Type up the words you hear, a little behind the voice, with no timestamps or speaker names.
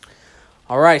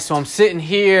All right, so I'm sitting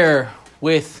here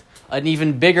with an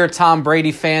even bigger Tom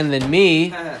Brady fan than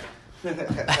me. No.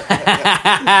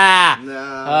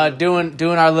 Doing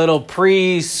our little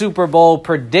pre-Super Bowl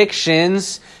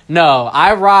predictions. No,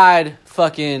 I ride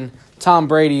fucking Tom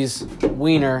Brady's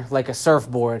wiener like a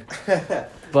surfboard.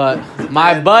 But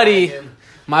my buddy,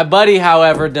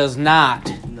 however, does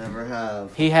not. Never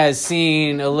have. He has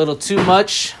seen a little too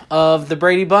much of the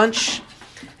Brady Bunch,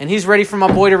 and he's ready for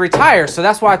my boy to retire. So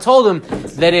that's why I told him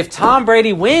that if Tom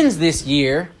Brady wins this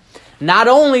year, not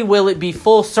only will it be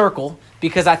full circle,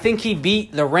 because I think he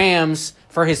beat the Rams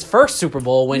for his first Super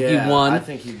Bowl when he won. I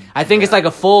think it's like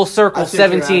a full circle,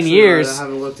 17 years. Right. I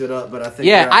haven't looked it up, but I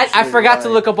think I forgot to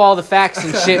look up all the facts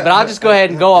and shit, but I'll just go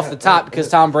ahead and go off the top because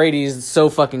Tom Brady is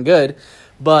so fucking good.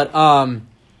 But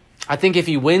I think if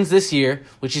he wins this year,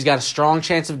 which he's got a strong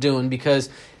chance of doing,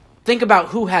 because think about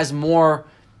who has more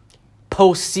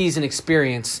postseason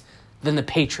experience than the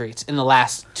Patriots in the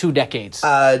last 2 decades.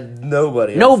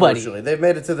 Nobody. Unfortunately. They've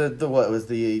made it to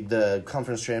the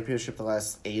conference championship the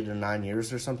last 8 or 9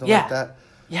 years or something like that.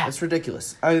 Yeah, it's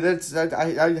ridiculous. I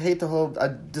hate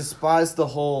I despise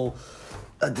the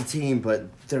team, but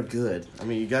they're good. I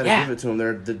mean, you got to give it to them.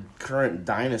 They're the current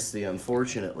dynasty,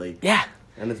 unfortunately. Yeah.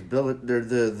 And it's built. They're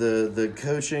the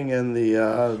coaching and the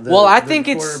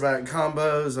quarterback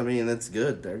combos. I mean, it's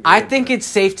good. They're good. I think it's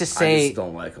safe to say I just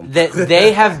don't like them. that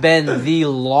they have been the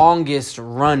longest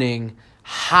running,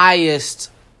 highest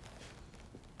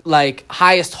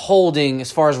holding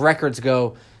as far as records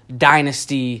go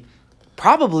dynasty,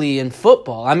 probably in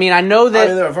football. I mean, I know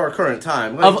that of our current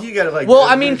time. You got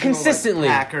to consistently.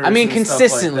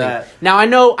 Consistently. Like now, I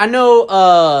know.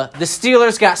 The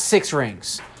Steelers got 6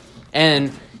 rings.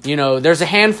 And, there's a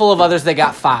handful of others that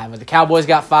got 5. The Cowboys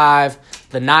got 5.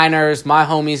 The Niners, my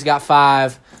homies, got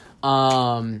 5.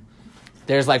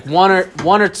 There's like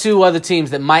one or two other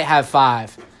teams that might have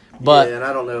 5. But and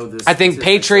I don't know this. I think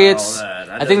Patriots.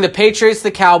 I think the Patriots,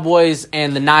 the Cowboys,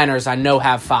 and the Niners I know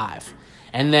have 5.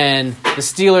 And then the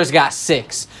Steelers got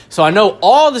 6. So I know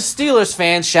all the Steelers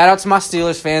fans, shout out to my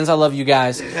Steelers fans, I love you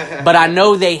guys. But I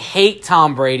know they hate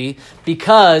Tom Brady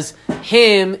because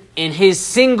him in his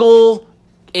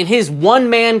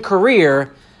one-man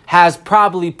career has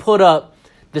probably put up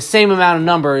the same amount of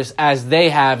numbers as they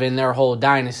have in their whole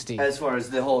dynasty. As far as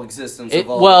the whole existence of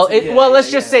all.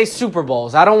 Let's just say Super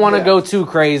Bowls. I don't want to go too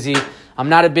crazy. I'm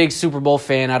not a big Super Bowl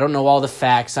fan. I don't know all the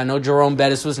facts. I know Jerome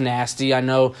Bettis was nasty. I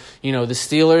know, the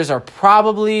Steelers are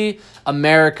probably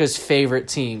America's favorite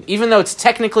team. Even though it's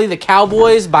technically the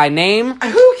Cowboys by name.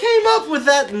 Who came up with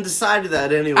that and decided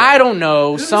that anyway? I don't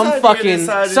know. Some Texan.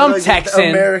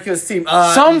 America's team.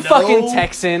 Fucking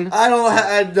Texan. I know.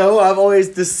 I've always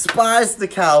despised the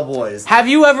Cowboys. Have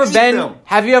you ever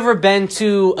been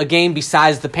to a game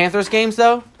besides the Panthers games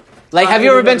though? Have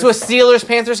you ever been to a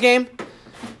Steelers-Panthers game?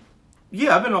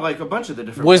 Yeah, I've been to a bunch of the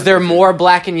different. Was there more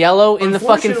black and yellow in the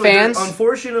fucking fans?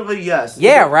 Unfortunately, yes.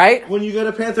 Yeah, right? When you go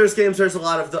to Panthers games, there's a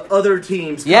lot of the other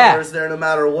teams' colors there, no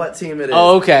matter what team it is.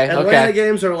 Oh, okay, Atlanta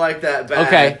games are like that bad.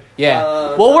 Okay,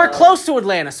 yeah. We're close to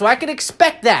Atlanta, so I could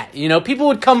expect that. People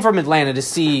would come from Atlanta to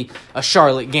see a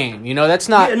Charlotte game. That's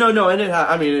not... Yeah, no, and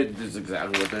it's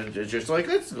exactly what they're... It's just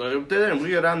it's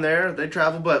we go down there, they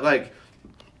travel, but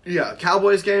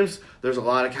Cowboys games... There's a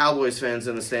lot of Cowboys fans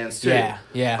in the stands, too.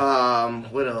 Yeah.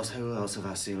 What else? Who else have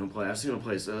I seen them play? I've seen them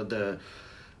play. The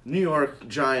New York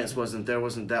Giants that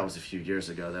was a few years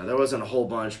ago, though. There wasn't a whole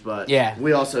bunch, but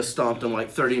we also stomped them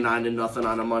 39-0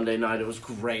 on a Monday night. It was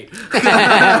great.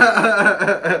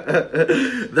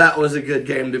 That was a good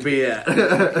game to be at.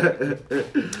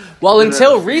 Well,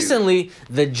 until recently,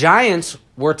 the Giants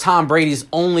were Tom Brady's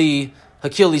only...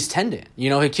 Achilles tendon,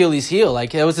 Achilles heel.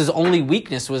 That was his only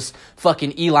weakness was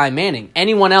fucking Eli Manning.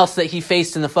 Anyone else that he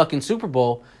faced in the fucking Super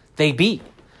Bowl, they beat.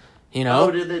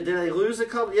 Oh, did they lose a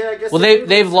couple? Yeah, I guess. Well,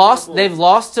 they've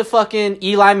lost to fucking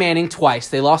Eli Manning twice.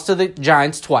 They lost to the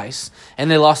Giants twice, and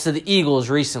they lost to the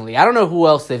Eagles recently. I don't know who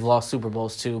else they've lost Super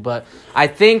Bowls to, but I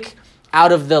think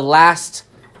out of the last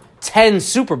 10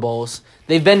 Super Bowls,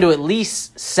 they've been to at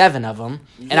least 7 of them,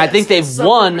 and I think they've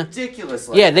won. Ridiculous.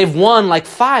 They've won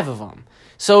 5 of them.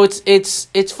 So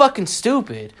it's fucking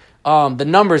stupid, the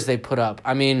numbers they put up.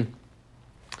 I mean,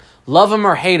 love him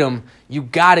or hate him, you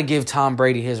got to give Tom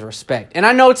Brady his respect. And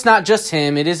I know it's not just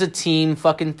him. It is a team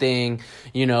fucking thing,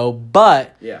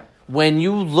 But when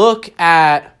you look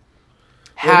at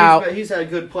how... he's had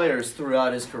good players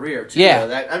throughout his career, too. Yeah.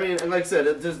 And like I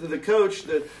said, the coach...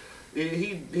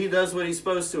 He does what he's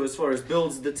supposed to as far as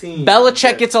builds the team.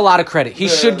 Belichick gets a lot of credit. He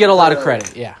should get a lot of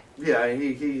credit, yeah. Yeah,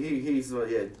 he's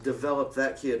developed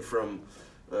that kid from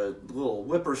little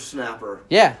whippersnapper.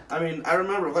 Yeah. I mean, I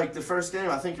remember, like, the first game,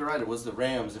 I think you're right, it was the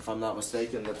Rams, if I'm not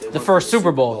mistaken. That they the first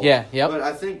Super Bowl. Yeah, yep. But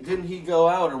I think, didn't he go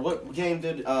out, or what game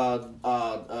did he go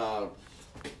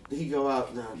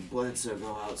out, Bledsoe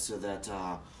go out so that...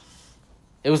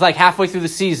 It was like halfway through the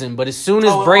season, but as soon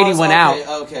as Brady went out...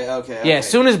 Okay. Yeah, as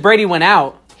soon as Brady went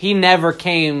out, he never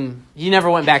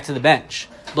went back to the bench.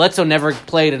 Bledsoe never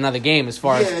played another game as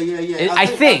far as... Yeah. I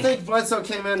think Bledsoe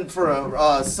came in for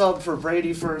a sub for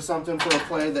Brady for something, for a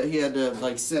play that he had to,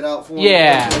 like, sit out for.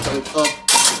 Yeah.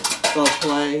 Up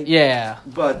play. Yeah.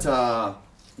 But, sorry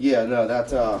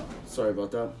about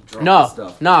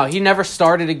that. No, he never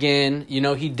started again. You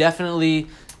know, he definitely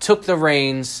took the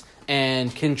reins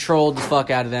and controlled the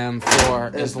fuck out of them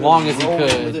for as long as he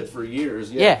could. With it for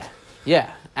years, yeah,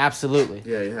 absolutely.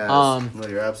 Yeah, he has. No,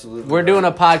 you're absolutely We're right. doing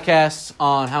a podcast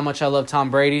on how much I love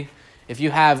Tom Brady. If you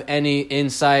have any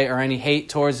insight or any hate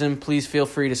towards him, please feel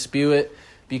free to spew it,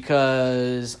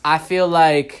 because I feel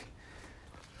like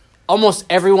almost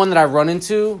everyone that I run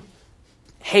into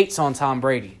hates on Tom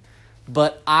Brady.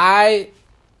 But I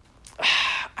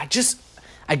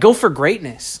go for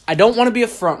greatness. I don't want to be a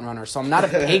front runner, so I'm not a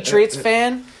Patriots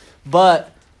fan,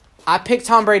 but I picked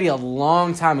Tom Brady a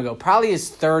long time ago, probably his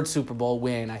third Super Bowl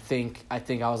win. I think I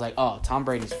was like, oh, Tom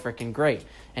Brady's freaking great.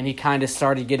 And he kind of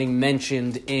started getting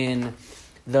mentioned in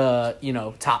the,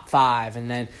 top 5,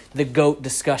 and then the GOAT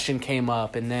discussion came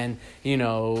up, and then,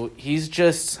 he's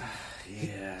just...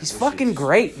 Yeah, he's fucking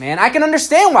great, man. I can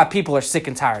understand why people are sick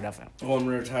and tired of him. Well, I'm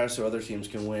going to retire so other teams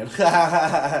can win.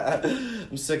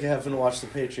 I'm sick of having to watch the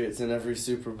Patriots in every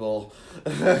Super Bowl.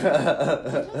 You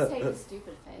just hate his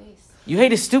stupid face. You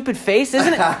hate his stupid face,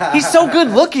 isn't it? He's so good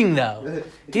looking, though.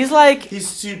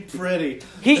 He's too pretty.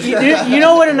 You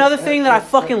know what another thing that I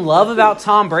fucking love about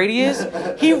Tom Brady is?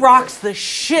 He rocks the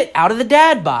shit out of the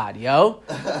dad bod, yo.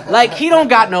 Like, he don't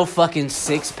got no fucking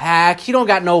six-pack. He don't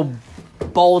got no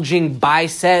bulging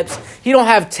biceps. He don't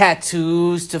have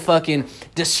tattoos to fucking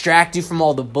distract you from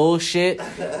all the bullshit.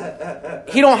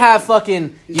 He don't have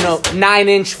fucking,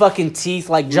 9-inch fucking teeth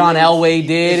like John Elway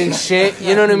did and shit.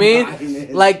 You know what I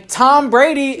mean? Like, Tom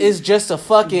Brady is just a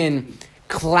fucking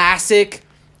classic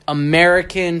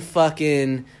American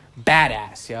fucking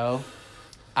badass, yo.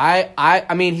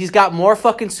 I mean, he's got more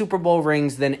fucking Super Bowl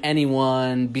rings than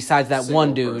anyone besides that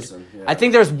one dude. Yeah. I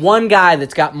think there's one guy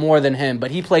that's got more than him,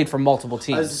 but he played for multiple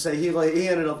teams. I was just say he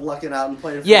ended up lucking out and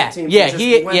playing for the team.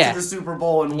 He went to the Super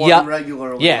Bowl and won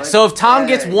regularly. Yeah, so if Tom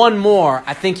gets one more,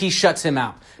 I think he shuts him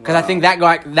out. Because I think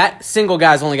that single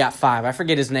guy's only got 5. I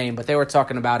forget his name, but they were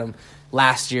talking about him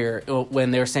last year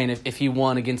when they were saying if he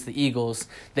won against the Eagles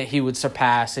that he would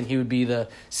surpass and he would be the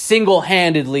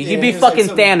single-handedly he'd be fucking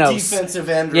like Thanos, defensive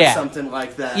end or something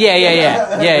like that.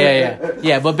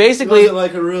 Yeah, but basically he wasn't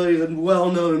like a really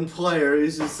well-known player.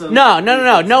 He's just no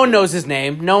one knows his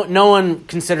name. No one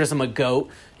considers him a GOAT.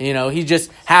 He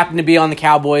just happened to be on the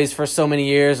Cowboys for so many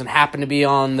years and happened to be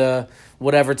on the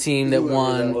whatever team that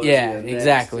won.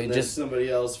 Exactly. Just somebody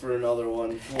else for another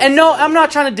one. And no, I'm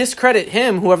not trying to discredit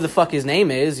him, whoever the fuck his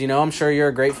name is. I'm sure you're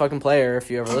a great fucking player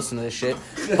if you ever listen to this shit.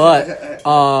 But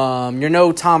you're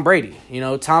no Tom Brady.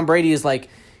 Tom Brady is like,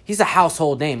 he's a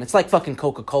household name. It's like fucking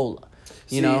Coca-Cola.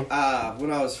 When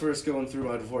I was first going through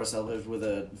my divorce, I lived with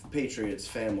a Patriots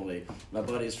family. My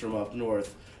buddy's from up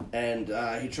north. And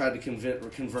he tried to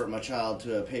convert my child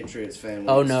to a Patriots fan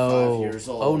when he was 5 years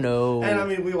old. Oh, no. And, I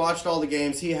mean, we watched all the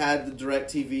games. He had the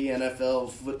DirecTV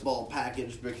NFL football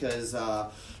package because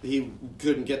he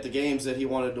couldn't get the games that he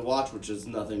wanted to watch, which is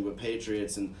nothing but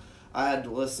Patriots. And I had to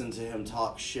listen to him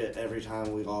talk shit every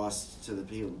time we lost to the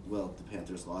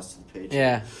Panthers lost to the Patriots.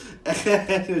 Yeah.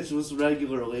 And it was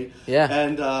regularly. Yeah.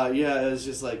 And, it was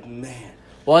just like, man.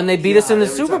 Well, and they beat us in the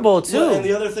Super Bowl, too. Well, and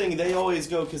the other thing, they always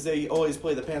go, because they always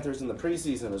play the Panthers in the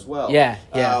preseason as well. Yeah.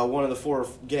 One of the 4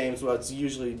 games, it's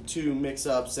usually 2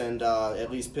 mix-ups and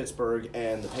at least Pittsburgh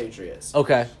and the Patriots.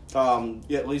 Okay.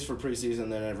 At least for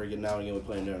preseason, then now we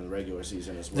play them during the regular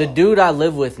season as well. The dude I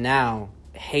live with now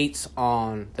hates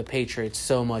on the Patriots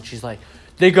so much. He's like,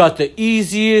 they got the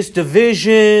easiest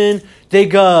division.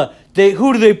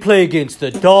 Who do they play against?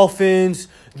 The Dolphins.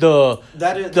 The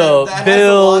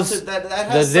Bills, that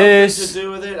has something to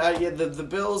do with it. The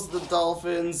Bills, the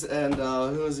Dolphins, and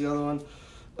who was the other one?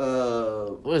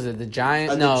 What is it? The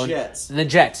Giants? The Jets. The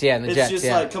Jets, yeah. It's just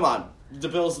like, come on. The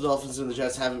Bills, the Dolphins, and the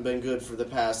Jets haven't been good for the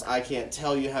past, I can't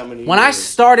tell you how many When years. I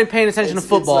started paying attention to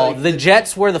football, the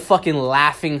Jets were the fucking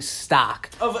laughing stock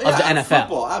of the NFL.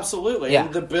 Football, absolutely. Yeah.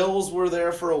 And the Bills were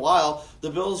there for a while, The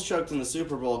Bills choked in the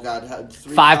Super Bowl. God, had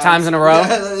 5 times in a row.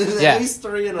 At least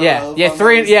 3 in a row.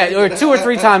 Or 2 or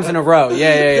 3 times in a row.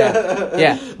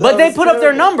 Yeah. But they put up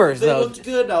their numbers though. They looked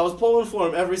good. I was pulling for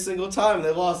them every single time. They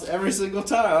lost every single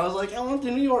time. I was like, I want the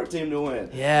New York team to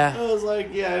win. Yeah. I was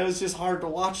like, it was just hard to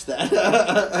watch that.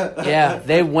 Yeah,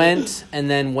 they went and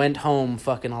then went home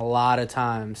fucking a lot of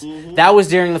times. Mm-hmm. That was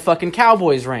during the fucking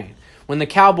Cowboys' reign. When the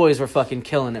Cowboys were fucking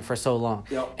killing it for so long.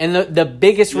 Yep. And the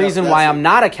biggest reason why I'm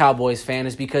not a Cowboys fan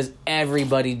is because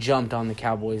everybody jumped on the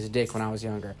Cowboys' dick when I was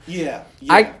younger. Yeah.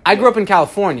 I grew up in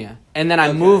California, and then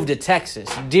I moved to Texas.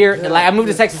 I moved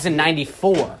to Texas in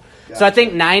 94. So I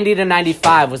think 90 to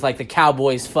 95 was like the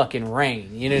Cowboys' fucking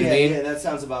reign. You know what I mean? Yeah, that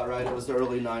sounds about right. It was the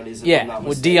early 90s.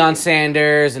 With Deion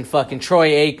Sanders and fucking Troy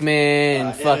Aikman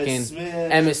and fucking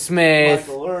Emmett Smith.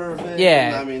 Michael Irvin.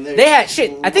 Yeah. I mean, they had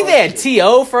shit. I think they had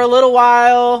T.O. for a little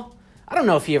while. I don't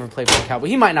know if he ever played for the Cowboys.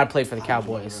 He might not play for the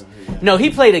Cowboys. No, he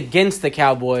played against the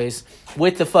Cowboys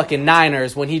with the fucking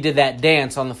Niners when he did that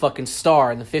dance on the fucking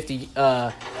star in the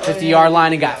 50-yard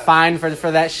line and got fined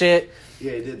for that shit.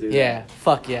 Yeah, he did do that. Yeah,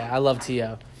 fuck yeah. I love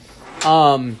T.O.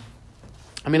 I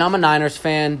mean, I'm a Niners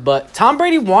fan, but Tom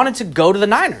Brady wanted to go to the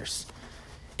Niners.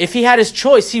 If he had his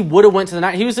choice, he would have went to the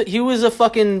Niners. He was a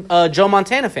fucking Joe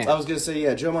Montana fan. I was going to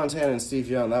say, Joe Montana and Steve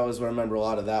Young. That was where I remember a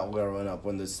lot of that growing up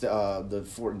when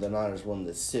the Niners won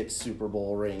the 6 Super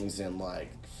Bowl rings in,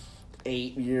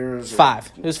 8 years.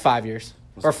 5. It was 5 years.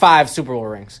 Or 5 Super Bowl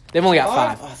rings. They've only got 5.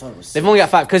 I thought it was 6. They've only got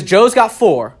 5. Because Joe's got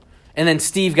 4, and then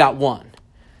Steve got 1.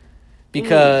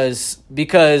 Because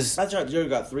that's right, Joe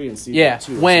got 3 and Steve got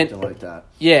 2 or something like that.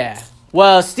 Yeah.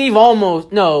 Well, Steve almost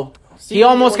he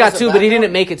almost got 2, but he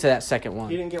didn't make it to that second one.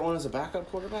 He didn't get one as a backup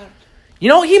quarterback? You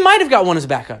know, he might have got 1 as a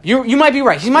backup. You might be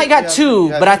right. He might have got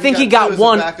 2, but I think he got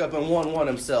 1 as a backup and won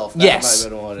himself. That yes.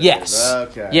 Might have been what it yes. Is.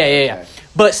 Okay. Yeah. Okay.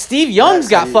 But Steve Young's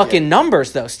got fucking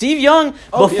numbers though. Steve Young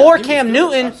before Cam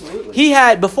Newton, he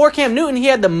had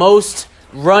the most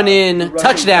rushing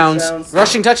touchdowns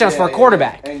for a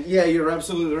quarterback. And you're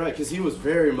absolutely right because he was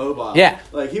very mobile. Yeah.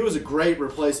 He was a great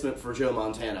replacement for Joe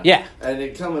Montana. Yeah.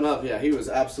 And coming up, he was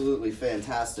absolutely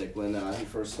fantastic when he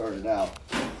first started out.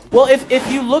 Well,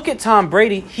 if you look at Tom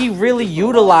Brady, he really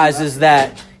utilizes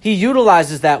that. He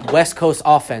utilizes that West Coast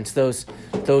offense, those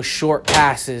short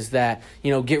passes that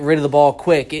get rid of the ball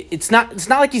quick. It's not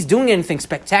like he's doing anything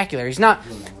spectacular. He's not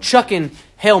chucking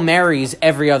Hail Marys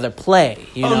every other play.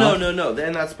 No.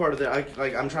 And that's part of the.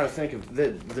 I'm trying to think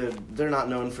of they're not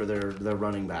known for their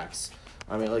running backs.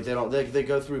 I mean, they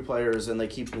go through players and they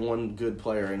keep one good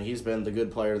player, and he's been the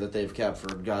good player that they've kept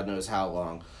for God knows how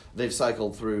long. They've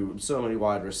cycled through so many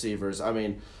wide receivers. I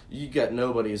mean, you get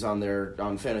nobody's on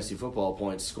fantasy football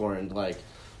points scoring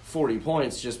 40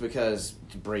 points just because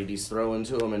Brady's throwing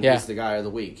to him and he's the guy of the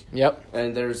week. Yep.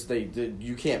 And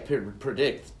you can't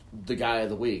predict the guy of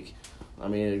the week. I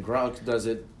mean, Gronk does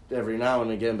it every now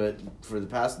and again, but for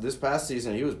this past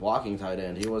season, he was blocking tight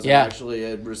end. He wasn't actually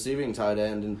a receiving tight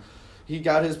end, and he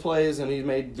got his plays and he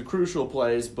made the crucial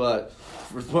plays, but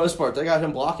for the most part, they got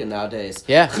him blocking nowadays.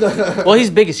 Yeah. Well, he's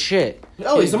big as shit.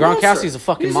 Oh, he's a Gronkowski's a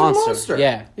fucking he's monster. A monster.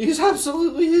 Yeah. He's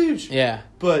absolutely huge. Yeah.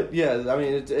 But I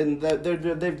mean,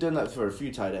 they've done that for a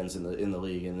few tight ends in the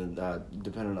league, and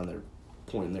depending on their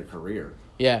point in their career.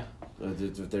 Yeah.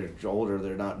 If they're older,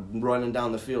 they're not running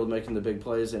down the field making the big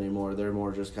plays anymore. They're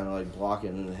more just kind of blocking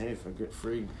and, hey, if I get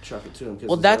free, chuck it to him.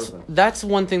 Well, that's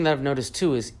one thing that I've noticed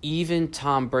too is even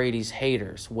Tom Brady's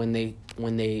haters when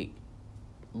they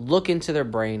look into their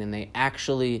brain and they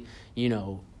actually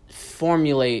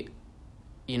formulate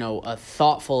a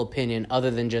thoughtful opinion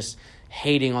other than just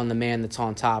hating on the man that's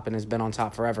on top and has been on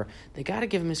top forever. They got to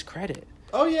give him his credit.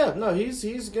 Oh, yeah. No,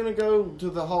 he's going to go to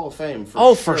the Hall of Fame for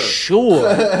sure. For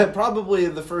sure. Probably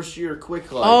the first year quick.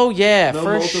 Oh, yeah,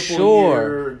 for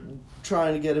sure.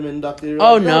 Trying to get him inducted.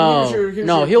 Oh,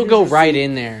 no. He'll go right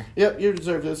in there. Yep, you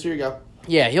deserve this. Here you go.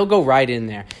 Yeah, he'll go right in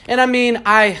there. And, I mean,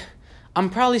 I'm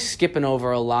probably skipping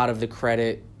over a lot of the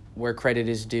credit where credit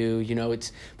is due.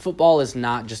 Football is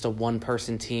not just a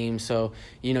one-person team, so,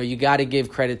 you got to give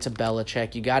credit to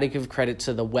Belichick. You got to give credit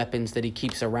to the weapons that he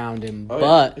keeps around him.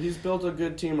 But he's built a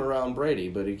good team around Brady,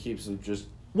 but he keeps them just...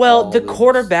 Well, the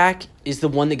quarterback is the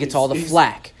one that gets all the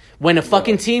flack. When a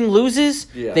fucking team loses,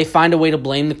 they find a way to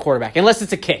blame the quarterback. Unless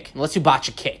it's a kick. Unless you botch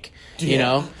a kick.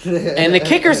 And the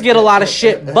kickers get a lot of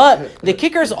shit, but the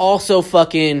kickers also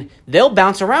they'll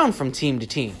bounce around from team to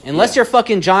team. Unless you're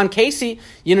fucking John Casey,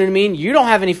 you know what I mean? You don't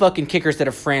have any fucking kickers that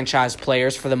are franchise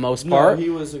players for the most part. No,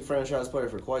 he was a franchise player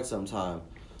for quite some time.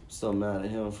 Still mad at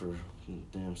him for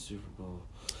damn Super Bowl.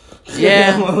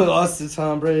 Yeah. We lost to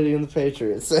Tom Brady and the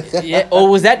Patriots. Yeah.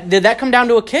 Oh, did that come down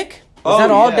to a kick? Was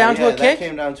that all down to a kick? That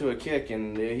came down to a kick,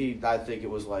 and I think it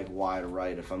was like wide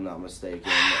right, if I'm not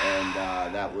mistaken,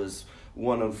 and that was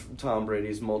one of Tom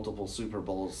Brady's multiple Super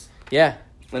Bowls. Yeah.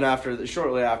 And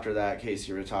shortly after that,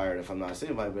 Casey retired, if I'm not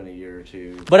mistaken. It might have been a year or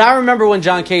two. But I remember when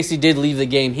John Casey did leave the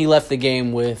game, he left the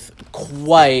game with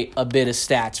quite a bit of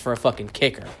stats for a fucking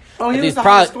kicker. Oh, he was the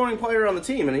highest scoring player on the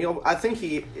team, and I think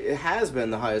he has been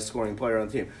the highest scoring player on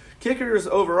the team. Kickers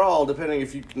overall, depending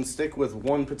if you can stick with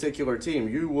one particular team,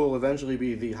 you will eventually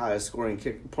be the highest scoring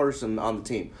person on the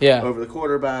team. Yeah. Over the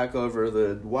quarterback, over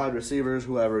the wide receivers,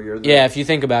 whoever you're there. Yeah, if you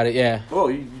think about it, yeah. Oh,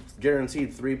 you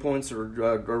guaranteed 3 points or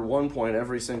 1 point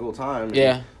every single time.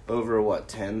 Yeah. Over,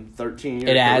 10, 13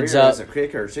 years it adds up. As a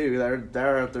kicker, too.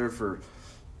 They're out there for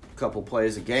a couple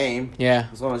plays a game. Yeah.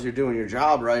 As long as you're doing your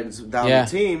job right and down the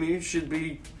team, you should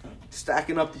be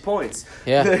stacking up the points.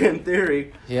 Yeah. In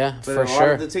theory. Yeah, but for a sure. lot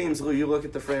of the teams, you look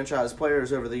at the franchise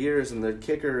players over the years, and the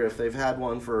kicker, if they've had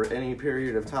one for any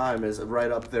period of time, is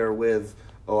right up there with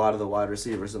a lot of the wide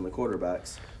receivers and the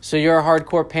quarterbacks. So you're a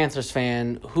hardcore Panthers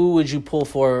fan. Who would you pull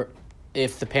for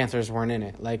if the Panthers weren't in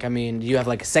it? Like, I mean, do you have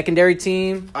like a secondary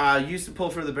team? I used to pull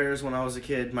for the Bears when I was a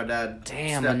kid. My dad...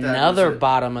 Damn, another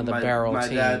bottom of the barrel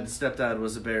team. My stepdad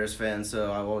was a Bears fan, so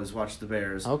I always watched the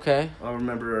Bears. Okay. I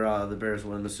remember the Bears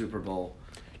winning the Super Bowl.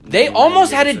 They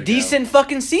almost had a decent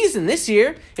fucking season this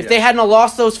year. If they hadn't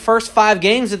lost those first 5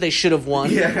 games that they should have won.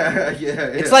 Yeah.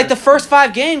 It's like the first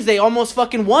 5 games, they almost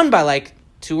fucking won by like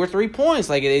 2 or 3 points.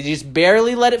 Like, they just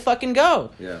barely let it fucking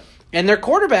go. Yeah. And their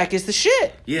quarterback is the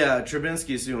shit. Yeah,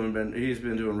 Trubinsky's he's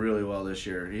been doing really well this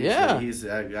year. He's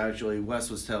actually, Wes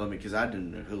was telling me, because I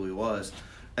didn't know who he was,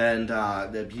 and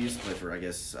he used to play for, I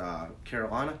guess,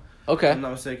 Carolina. Okay. If I'm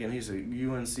not mistaken, he's a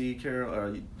UNC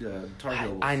Tar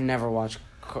Heels. I never watch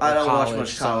I don't college, watch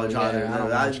much college either. Yeah, I don't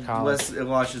watch college.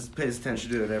 Wes pays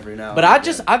attention to it every now but and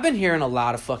then. I've been hearing a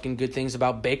lot of fucking good things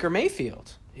about Baker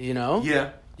Mayfield, you know?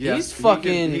 Yeah. He's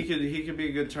fucking... He could be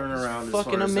a good turnaround. He's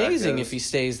fucking amazing if he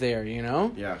stays there, you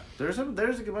know? Yeah. There's a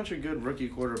bunch of good rookie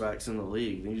quarterbacks in the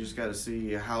league. You just got to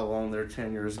see how long their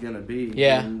tenure is going to be.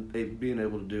 Yeah. And being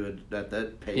able to do it at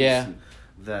that pace. Yeah. And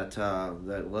that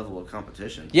level of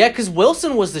competition. Yeah, because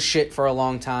Wilson was the shit for a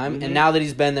long time, and now that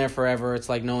he's been there forever, it's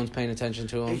like no one's paying attention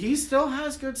to him. He still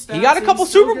has good stats. He got a couple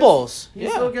Super Bowls. He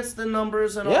still gets the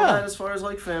numbers and all that as far as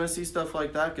like fantasy stuff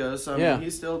like that goes. So, I mean, he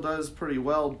still does pretty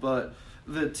well, but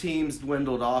the team's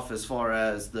dwindled off as far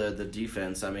as the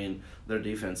defense. I mean, their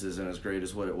defense isn't as great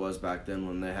as what it was back then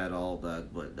when they had all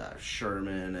that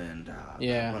Sherman and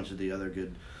a bunch of the other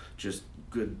good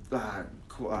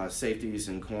safeties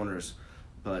and corners.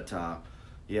 But,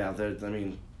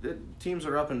 teams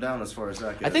are up and down as far as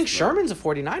that goes. I think Sherman's a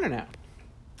 49er now.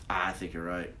 I think you're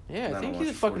right. Yeah, I think he's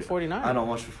a fucking 49er. I don't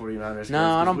watch the 49ers.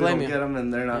 No, I don't blame you. We don't get them,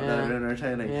 and they're not that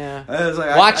entertaining.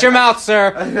 Yeah. Watch your mouth,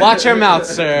 sir. Watch your mouth,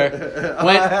 sir.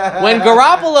 When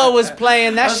Garoppolo was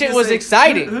playing, that shit was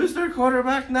exciting. Who's their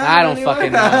quarterback now? I don't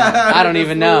fucking know. I don't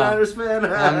even know.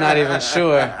 I'm not even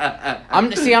sure. I'm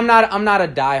not a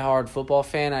diehard football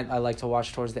fan. I like to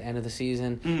watch towards the end of the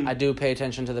season. I do pay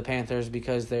attention to the Panthers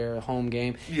because they're a home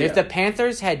game. Yeah. If the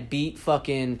Panthers had beat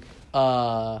fucking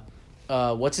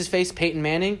what's his face, Peyton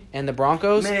Manning and the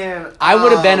Broncos, man, I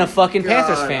would have been a fucking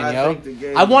Panthers fan, yo.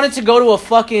 I wanted to go to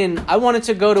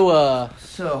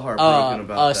so heartbroken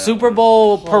about a Super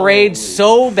Bowl parade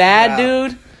so bad,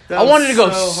 dude. I wanted to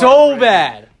go so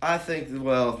bad. I think,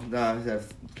 I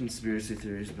have conspiracy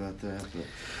theories about that, but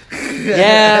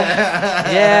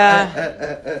yeah.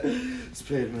 It's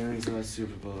Peyton Manning's not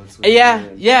Super Bowl. Yeah.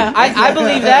 I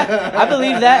believe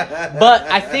that. But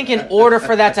I think in order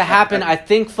for that to happen, I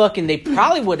think fucking they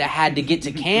probably would have had to get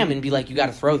to Cam and be like, you got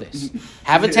to throw this.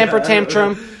 Have a temper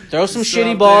tantrum. Throw some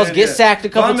shitty balls. Get sacked a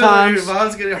couple times.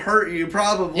 Von's gonna hurt you,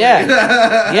 probably.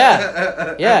 Yeah.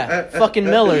 Fucking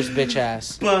Miller's bitch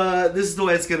ass. But this is the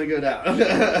way it's gonna go down.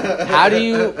 How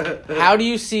do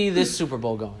you see this Super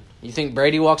Bowl going? You think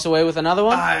Brady walks away with another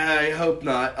one? I hope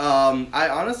not. I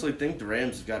honestly think the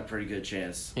Rams have got a pretty good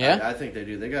chance. Yeah? I think they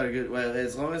do. They got a good... Well,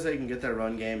 as long as they can get their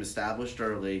run game established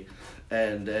early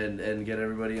and get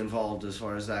everybody involved as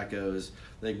far as that goes,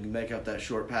 they can make up that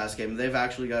short pass game. They've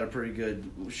actually got a pretty good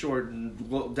short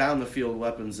and down-the-field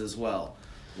weapons as well.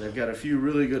 They've got a few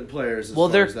really good players.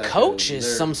 Their coach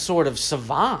is some sort of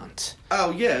savant. Oh,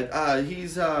 yeah.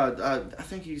 He's like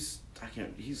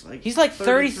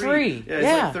 33. Yeah, he's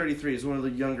like 33. He's one of the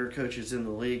younger coaches in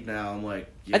the league now. I'm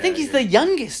like, I think he's the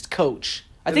youngest coach.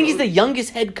 I think he's the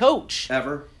youngest head coach.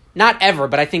 Ever? Not ever,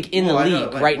 but I think in the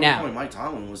league right now. At one point, Mike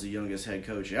Tomlin was the youngest head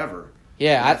coach ever.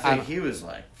 Yeah, I think he was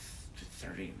like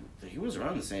 30. He was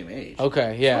around the same age.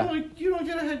 Okay, yeah. So you don't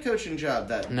get a head coaching job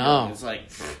that no. young. It's like...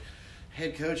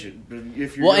 head coach.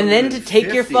 If you're and then to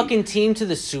take your fucking team to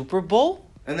the Super Bowl.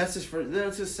 And that's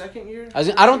his second year?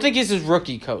 I don't think it's his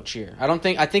rookie coach year. I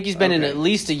think he's been in at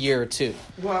least a year or two.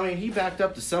 Well, I mean, he backed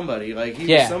up to somebody. Like,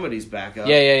 he was somebody's backup.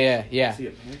 Yeah. Is he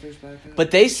a Panthers backup?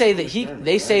 But they say that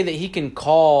he can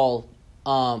call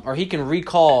or he can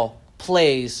recall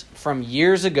plays from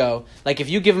years ago. Like, if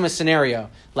you give him a scenario,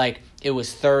 like it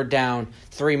was 3rd down,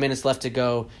 3 minutes left to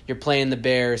go, you're playing the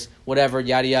Bears, whatever,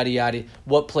 yada, yada, yada.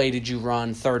 What play did you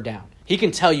run 3rd down? He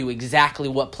can tell you exactly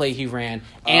what play he ran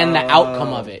and the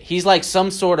outcome of it. He's like some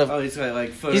sort of. Oh, he's got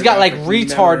like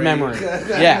retard memory.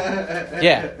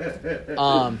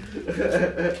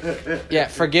 Yeah.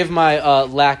 Forgive my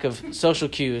lack of social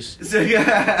cues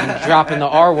and dropping the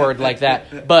R word like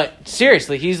that. But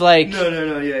seriously, he's like.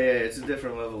 No. Yeah. It's a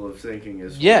different level of thinking.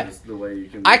 As the way you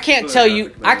can. I can't tell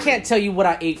you what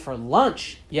I ate for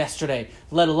lunch yesterday,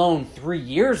 let alone 3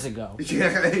 years ago.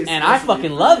 And I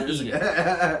fucking love eating.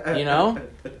 You know.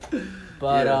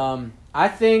 But I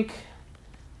think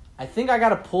I got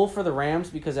to pull for the Rams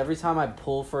because every time I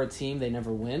pull for a team, they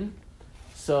never win.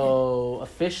 So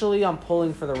officially, I'm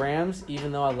pulling for the Rams,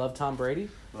 even though I love Tom Brady.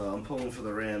 Well, I'm pulling for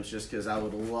the Rams just because I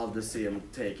would love to see him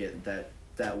take it that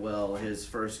well. His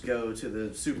first go to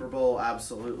the Super Bowl,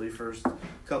 absolutely. First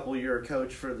couple-year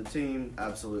coach for the team,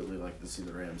 absolutely like to see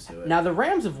the Rams do it. Now, the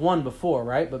Rams have won before,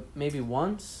 right? But maybe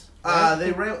once?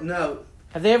 Right? No.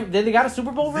 Have they ever? Did they got a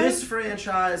Super Bowl ring? This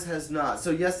franchise has not.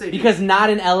 So yes, they because do. Not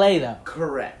in LA though.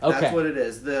 Correct. Okay. That's what it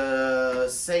is. The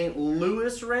St.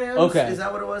 Louis Rams. Okay. Is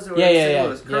that what it was? Yeah.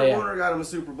 Louis. Kurt Warner got him a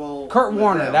Super Bowl. Kurt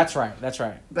Warner. That's right.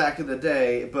 Back in the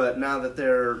day, but now that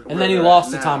they're and then he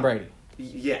lost to Tom Brady.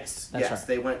 Yes. That's right.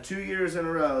 They went 2 years in a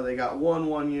row. They got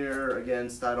one year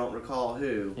against I don't recall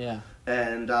who. Yeah.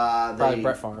 And probably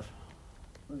Brett Favre.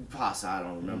 I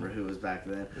don't remember who was back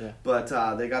then. Yeah. But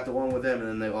they got the one with them, and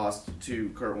then they lost to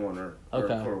Kurt Warner.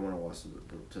 Okay. Kurt Warner lost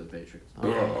to the Patriots.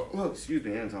 Okay. Oh, excuse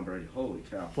me, and Tom Brady. Holy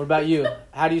cow. What about you?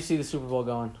 How do you see the Super Bowl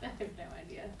going? I have no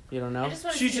idea. You don't know? I just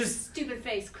want to see his stupid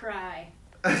face cry.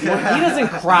 He doesn't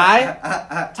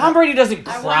cry. Tom Brady doesn't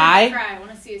cry. I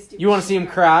want to see his stupid. You want to see him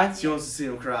cry? She wants to see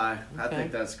him cry. Okay. I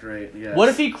think that's great. Yes. What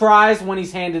if he cries when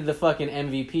he's handed the fucking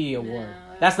MVP award? No,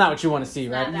 that's not what you want to see,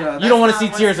 right? No, you don't want to see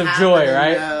tears of joy,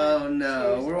 right?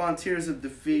 No. We're on tears of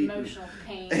defeat. Emotional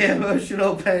pain.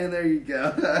 Emotional pain. There you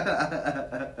go.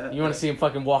 You want to see him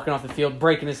fucking walking off the field,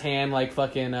 breaking his hand like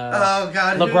fucking oh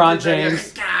God, LeBron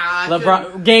James.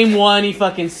 Game 1, he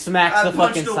fucking smacks the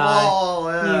fucking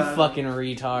sign. You fucking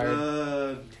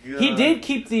retard. He did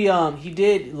keep the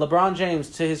LeBron James,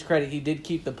 to his credit, he did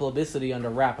keep the publicity under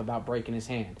wrap about breaking his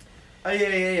hand.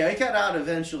 Yeah. He got out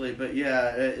eventually, but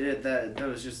that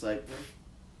was just like.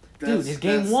 Dude, it's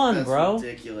game 1, bro.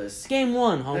 Ridiculous. It's game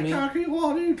 1, homie. The concrete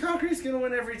wall, dude. Concrete's gonna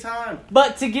win every time.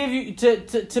 But to give you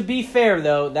to be fair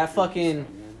though, that fucking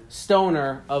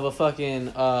stoner of a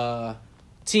fucking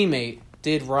teammate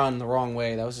did run the wrong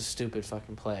way. That was a stupid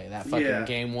fucking play. That fucking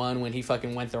game 1 when he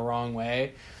fucking went the wrong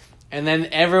way. And then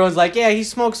everyone's like, yeah, he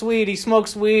smokes weed.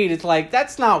 It's like,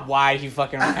 that's not why he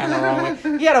fucking ran the wrong way.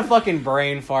 He had a fucking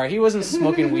brain fart. He wasn't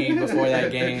smoking weed before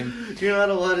that game. You're not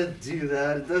allowed to do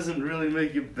that. It doesn't really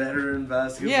make you better in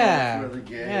basketball for the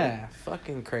game. Yeah,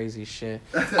 fucking crazy shit.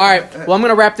 All right, well, I'm going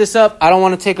to wrap this up. I don't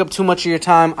want to take up too much of your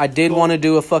time. I did want to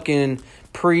do a fucking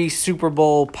pre-Super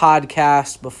Bowl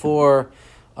podcast before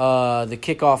the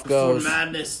kickoff goes. Before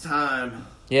madness time.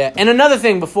 Yeah, and another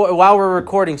thing, while we're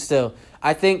recording still,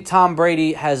 I think Tom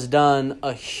Brady has done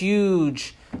a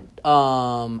huge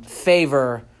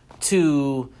favor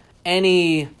to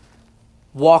any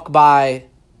walk-by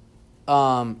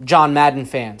John Madden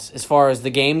fans as far as the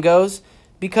game goes.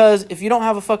 Because if you don't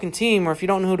have a fucking team or if you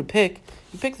don't know who to pick,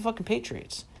 you pick the fucking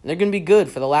Patriots. And they're going to be good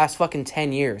for the last fucking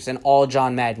 10 years in all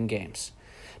John Madden games.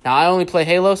 Now, I only play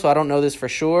Halo, so I don't know this for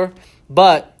sure.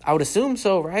 But I would assume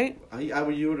so, right? You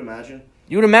would imagine.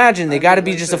 You would imagine they got to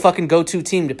be just a fucking go-to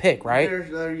team to pick, right?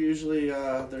 They're usually in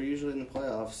the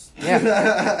playoffs.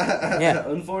 Yeah.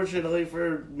 Unfortunately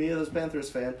for me as a Panthers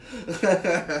fan.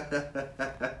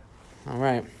 All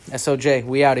right. SOJ,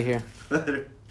 we out of here.